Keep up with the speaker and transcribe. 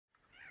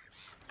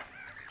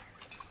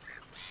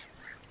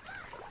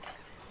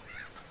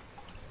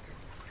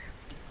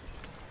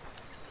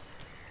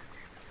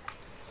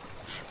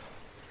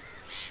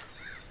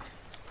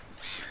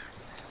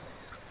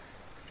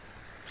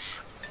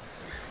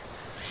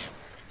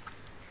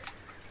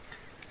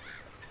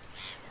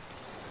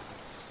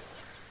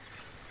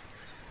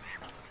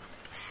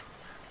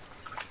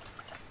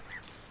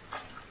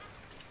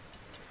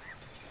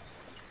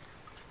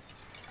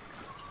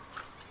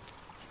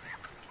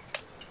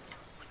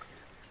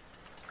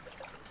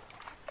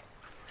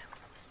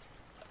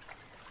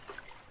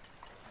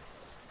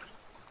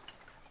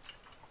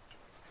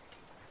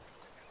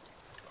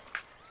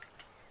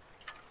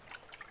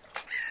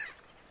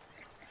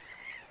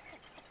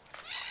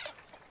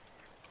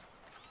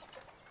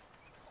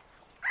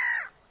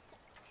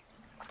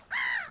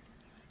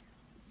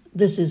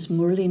This is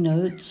Murli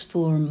Notes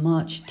for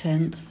March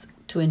 10th,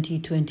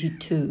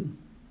 2022.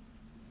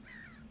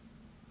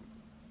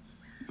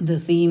 The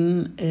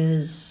theme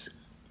is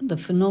the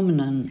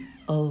phenomenon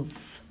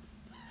of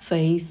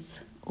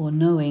faith or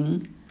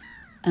knowing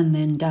and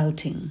then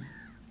doubting.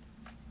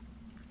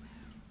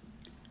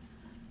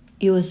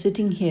 You are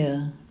sitting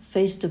here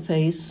face to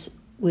face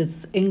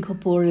with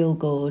incorporeal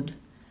God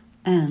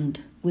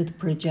and with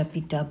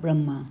Prajapita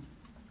Brahma.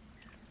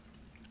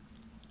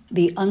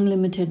 The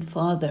Unlimited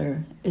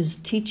Father is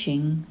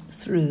teaching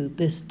through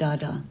this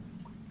Dada.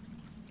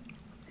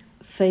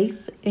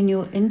 Faith in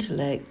your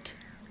intellect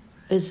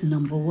is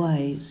number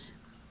wise.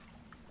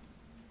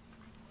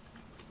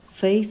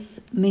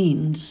 Faith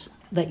means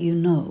that you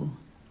know.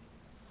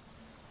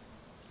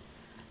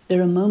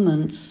 There are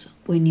moments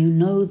when you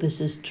know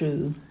this is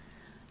true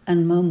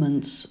and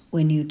moments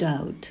when you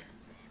doubt.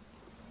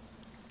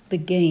 The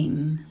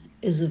game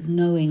is of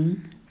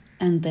knowing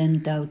and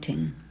then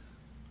doubting.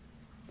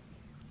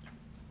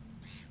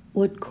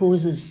 What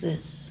causes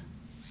this?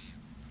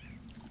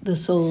 The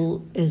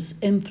soul is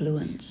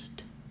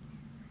influenced.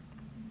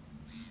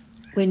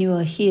 When you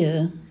are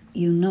here,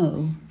 you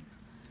know,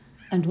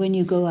 and when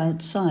you go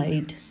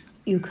outside,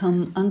 you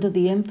come under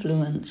the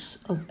influence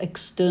of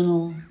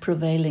external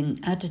prevailing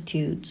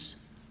attitudes,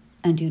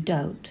 and you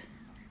doubt.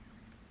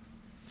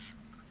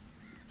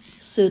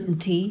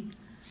 Certainty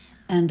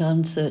and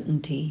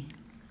uncertainty,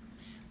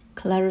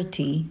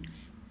 clarity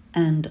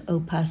and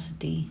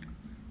opacity.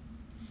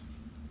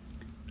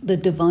 The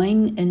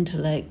divine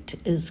intellect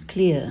is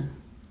clear.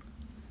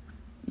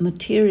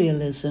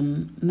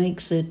 Materialism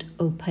makes it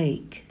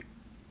opaque.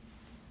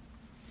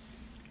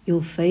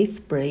 Your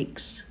faith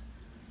breaks,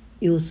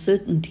 your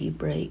certainty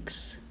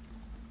breaks.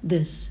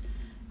 This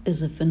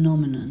is a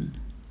phenomenon.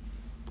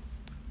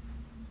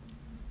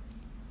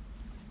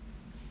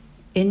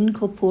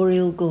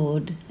 Incorporeal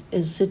God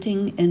is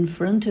sitting in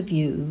front of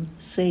you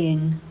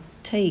saying,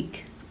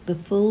 take the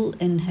full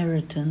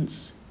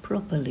inheritance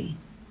properly.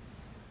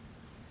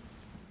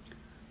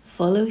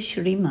 Follow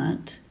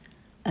Shrimat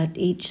at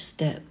each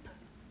step.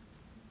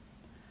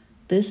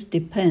 This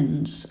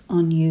depends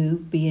on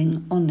you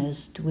being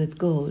honest with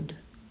God.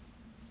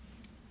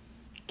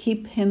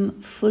 Keep Him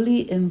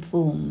fully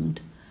informed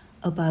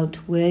about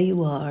where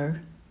you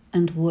are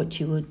and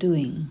what you are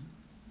doing.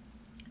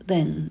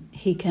 Then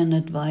He can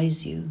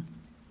advise you.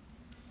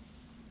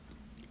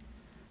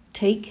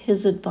 Take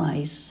His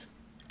advice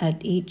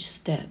at each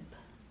step.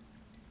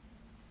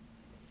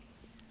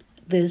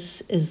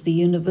 This is the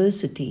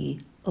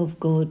university of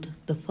God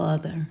the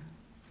Father.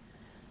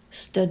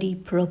 Study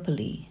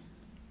properly.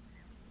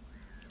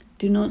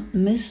 Do not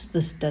miss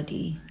the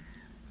study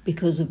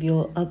because of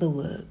your other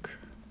work.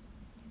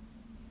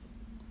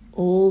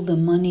 All the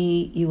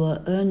money you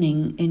are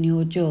earning in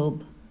your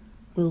job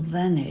will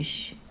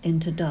vanish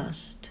into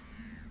dust.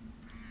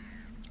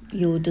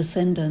 Your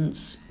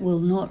descendants will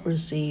not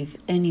receive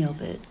any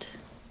of it.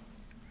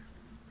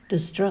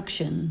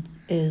 Destruction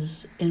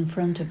is in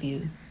front of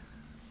you.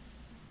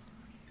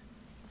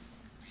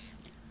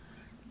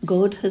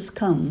 God has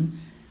come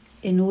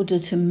in order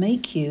to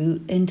make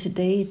you into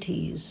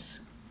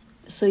deities,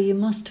 so you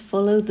must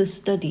follow the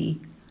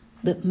study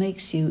that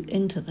makes you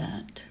into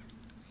that.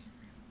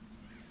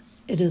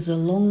 It is a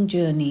long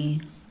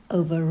journey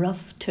over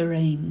rough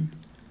terrain,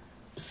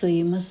 so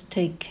you must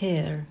take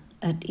care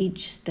at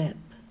each step.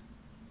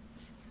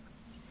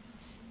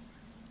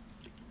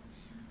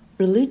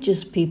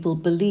 Religious people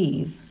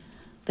believe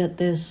that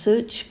their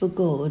search for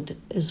God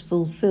is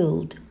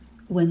fulfilled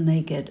when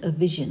they get a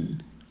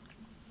vision.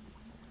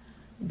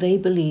 They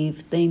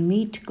believe they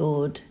meet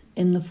God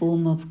in the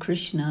form of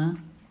Krishna,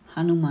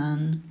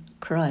 Hanuman,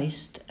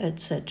 Christ,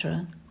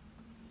 etc.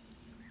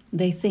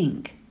 They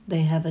think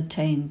they have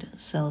attained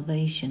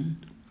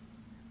salvation.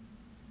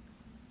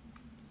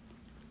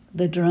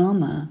 The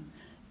drama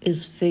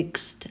is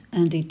fixed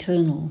and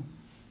eternal.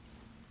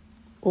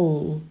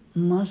 All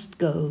must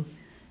go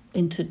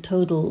into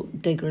total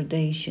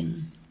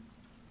degradation.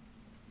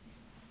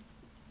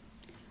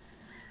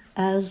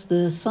 As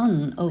the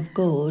Son of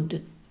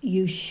God,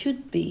 you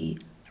should be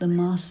the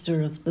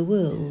master of the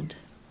world.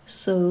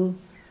 So,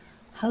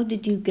 how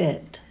did you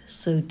get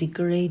so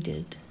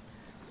degraded?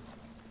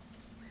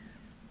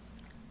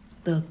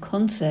 The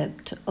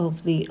concept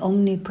of the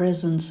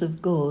omnipresence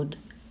of God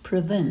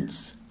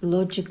prevents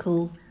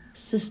logical,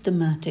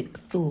 systematic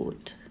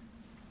thought.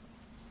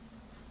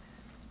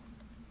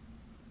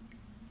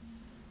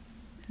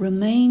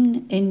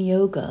 Remain in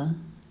yoga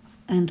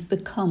and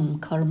become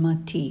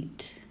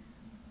karmatit.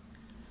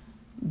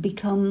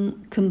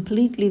 Become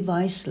completely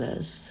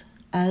viceless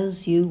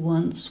as you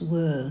once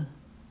were.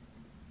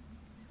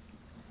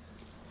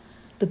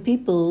 The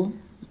people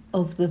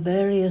of the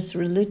various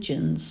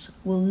religions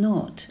will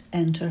not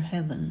enter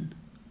heaven.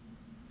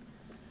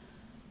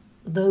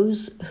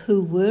 Those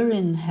who were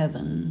in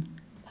heaven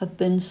have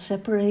been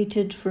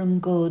separated from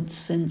God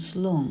since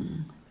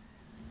long.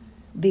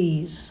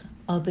 These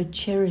are the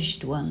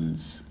cherished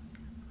ones,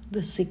 the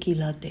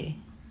Sikilade.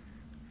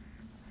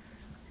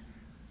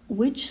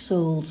 which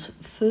souls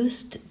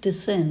first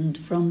descend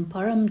from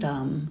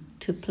Paramdam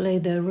to play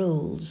their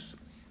roles?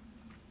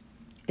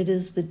 It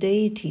is the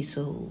deity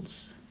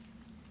souls.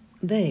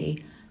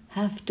 They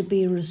have to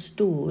be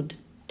restored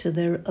to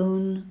their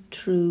own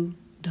true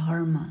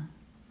dharma.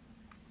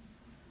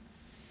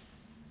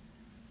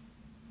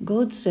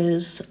 God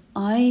says,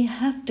 I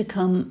have to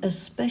come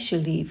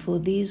especially for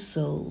these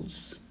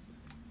souls.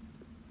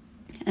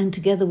 And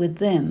together with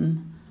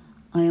them,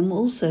 I am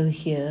also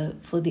here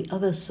for the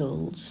other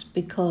souls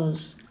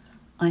because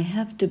I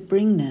have to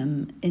bring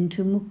them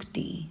into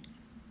mukti,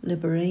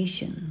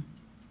 liberation.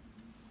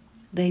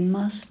 They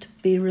must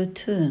be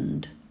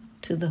returned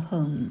to the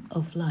home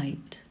of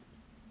light.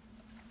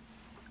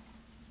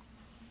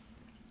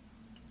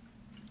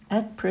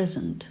 At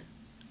present,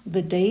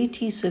 the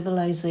deity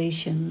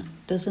civilization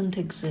doesn't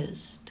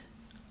exist.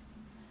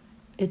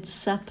 Its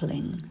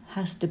sapling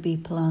has to be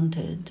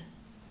planted.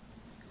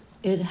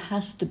 It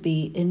has to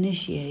be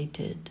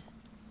initiated.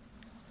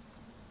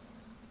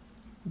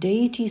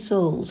 Deity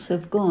souls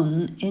have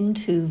gone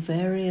into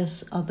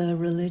various other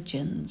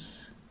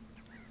religions.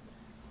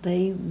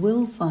 They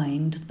will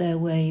find their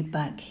way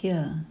back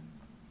here.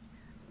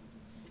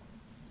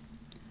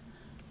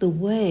 The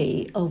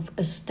way of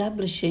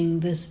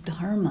establishing this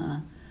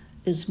dharma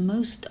is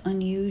most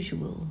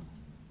unusual.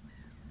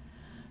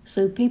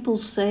 So people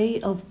say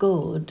of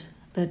God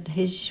that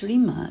his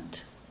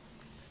Srimat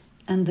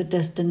and the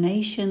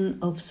destination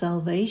of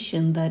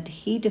salvation that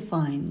he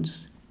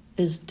defines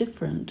is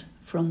different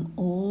from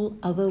all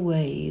other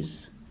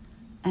ways,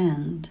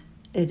 and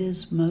it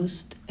is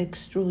most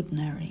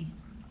extraordinary.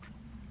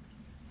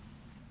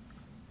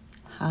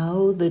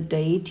 How the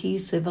deity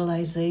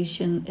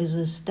civilization is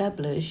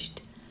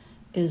established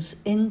is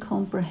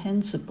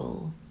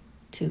incomprehensible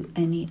to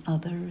any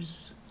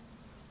others.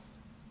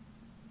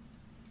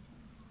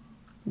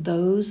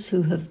 Those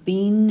who have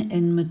been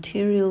in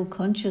material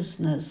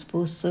consciousness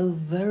for so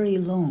very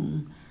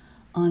long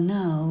are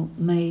now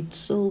made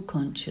soul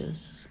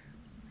conscious.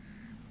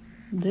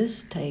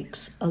 This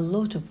takes a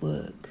lot of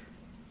work.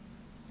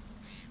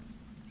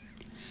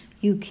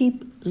 You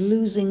keep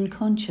losing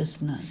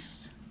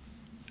consciousness.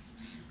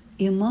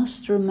 You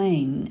must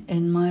remain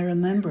in my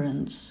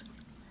remembrance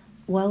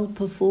while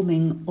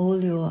performing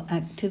all your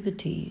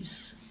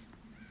activities.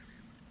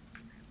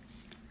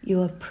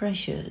 You are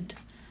pressured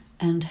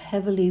and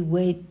heavily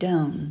weighed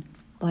down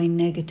by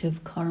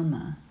negative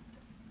karma.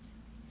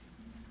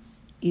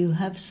 You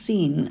have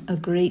seen a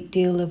great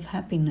deal of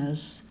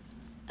happiness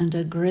and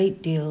a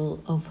great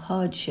deal of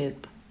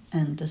hardship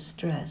and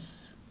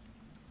distress.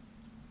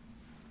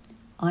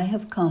 I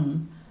have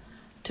come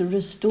to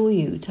restore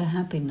you to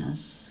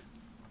happiness.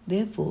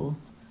 Therefore,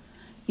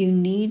 you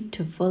need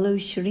to follow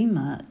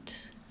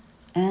Srimat,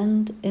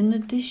 and in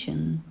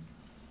addition,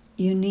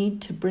 you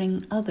need to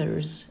bring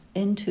others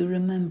into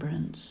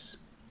remembrance.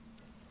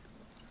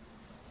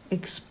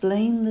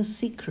 Explain the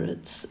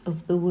secrets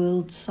of the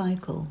world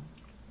cycle.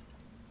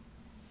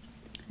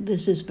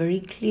 This is very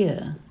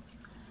clear,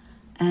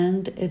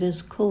 and it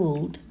is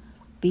called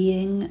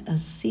being a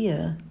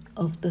seer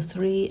of the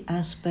three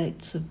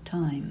aspects of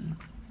time.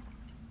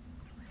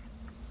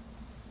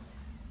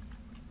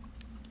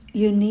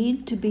 You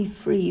need to be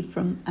free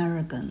from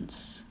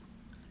arrogance.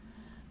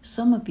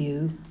 Some of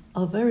you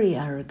are very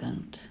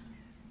arrogant.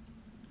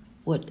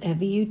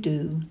 Whatever you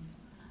do,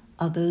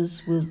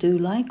 others will do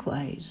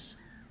likewise.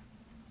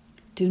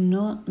 Do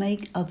not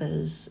make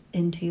others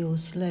into your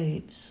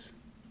slaves.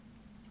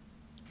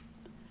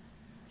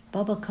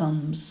 Baba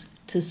comes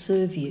to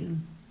serve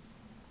you.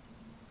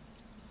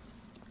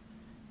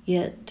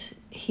 Yet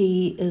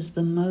he is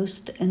the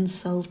most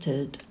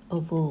insulted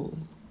of all.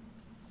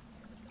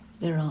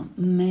 There are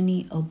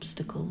many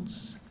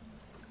obstacles.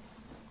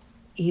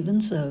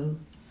 Even so,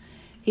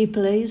 he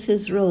plays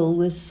his role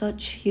with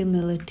such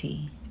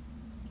humility.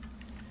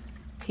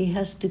 He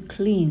has to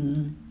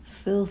clean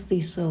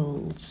filthy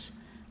souls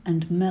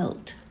and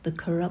melt the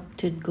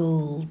corrupted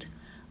gold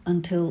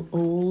until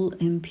all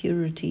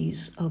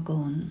impurities are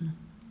gone.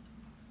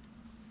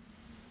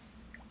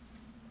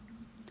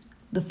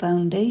 The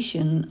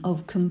foundation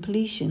of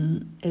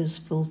completion is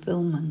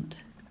fulfillment.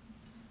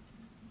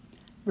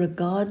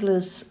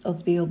 Regardless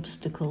of the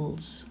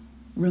obstacles,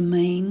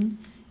 remain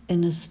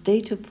in a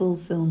state of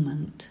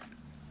fulfillment.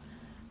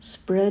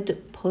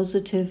 Spread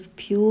positive,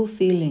 pure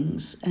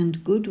feelings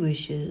and good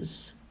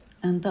wishes,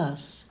 and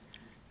thus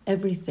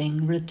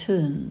everything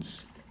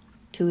returns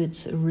to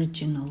its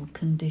original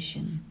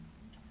condition.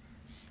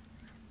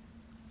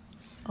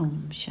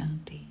 Om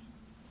Shanti.